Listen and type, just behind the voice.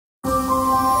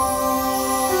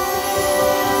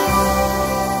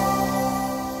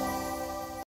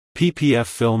PPF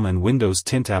film and Windows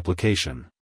tint application.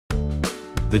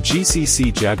 The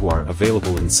GCC Jaguar,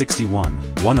 available in 61,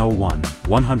 101,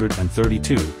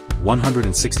 132,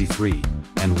 163,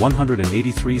 and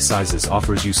 183 sizes,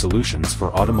 offers you solutions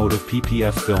for automotive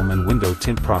PPF film and window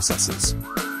tint processes.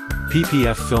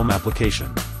 PPF film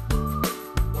application.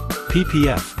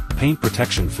 PPF, paint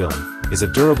protection film, is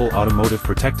a durable automotive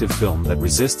protective film that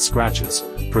resists scratches,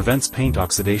 prevents paint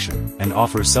oxidation, and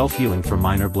offers self-healing for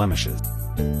minor blemishes.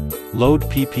 Load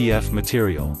PPF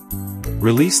material.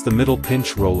 Release the middle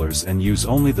pinch rollers and use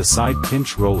only the side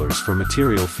pinch rollers for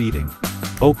material feeding.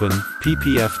 Open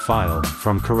PPF file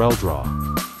from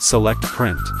CorelDRAW. Select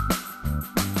Print.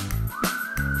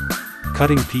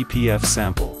 Cutting PPF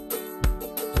sample.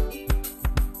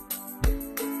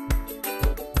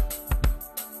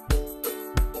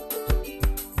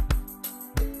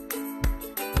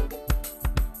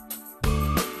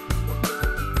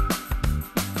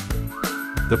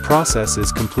 The process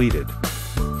is completed.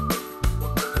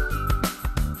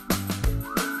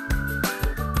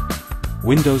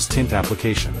 Windows tint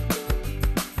application.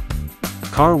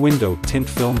 Car window tint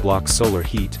film blocks solar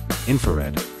heat,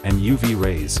 infrared, and UV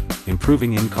rays,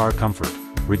 improving in-car comfort,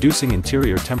 reducing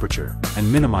interior temperature, and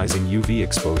minimizing UV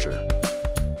exposure.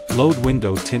 Load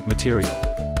window tint material.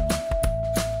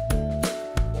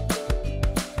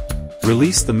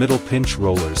 Release the middle pinch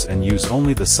rollers and use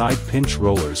only the side pinch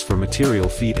rollers for material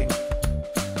feeding.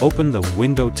 Open the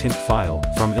window tint file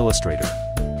from Illustrator.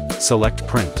 Select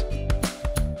Print.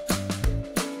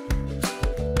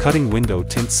 Cutting window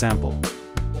tint sample.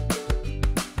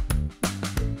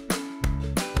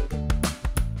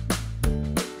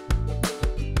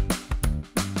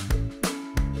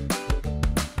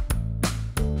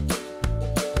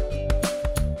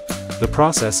 The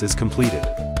process is completed.